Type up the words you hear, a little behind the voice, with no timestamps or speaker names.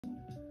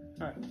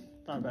All right,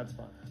 not a bad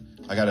spot.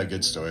 I got a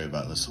good story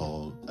about this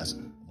whole.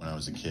 When I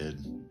was a kid,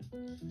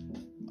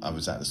 I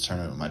was at this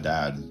tournament with my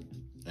dad, and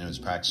it was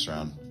practice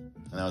round,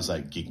 and I was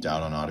like geeked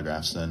out on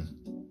autographs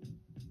then.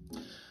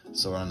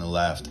 So we're on the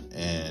left,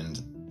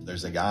 and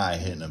there's a guy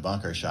hitting a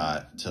bunker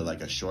shot to like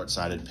a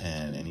short-sided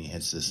pin, and he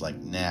hits this like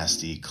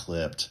nasty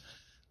clipped,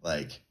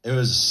 like it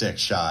was a sick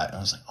shot. And I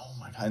was like, oh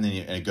my god! And then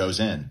it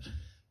goes in.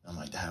 I'm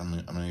like, Dad,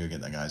 I'm gonna go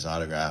get that guy's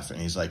autograph. And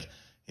he's like,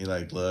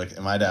 look.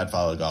 And my dad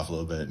followed golf a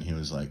little bit, and he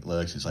was like,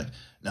 look. He's like,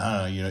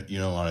 no, you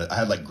don't want to. I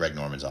had like Greg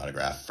Norman's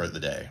autograph for the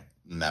day,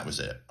 and that was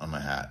it on my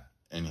hat.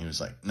 And he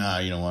was like, no,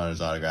 you don't want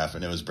his autograph.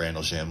 And it was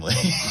Brandel Chambly.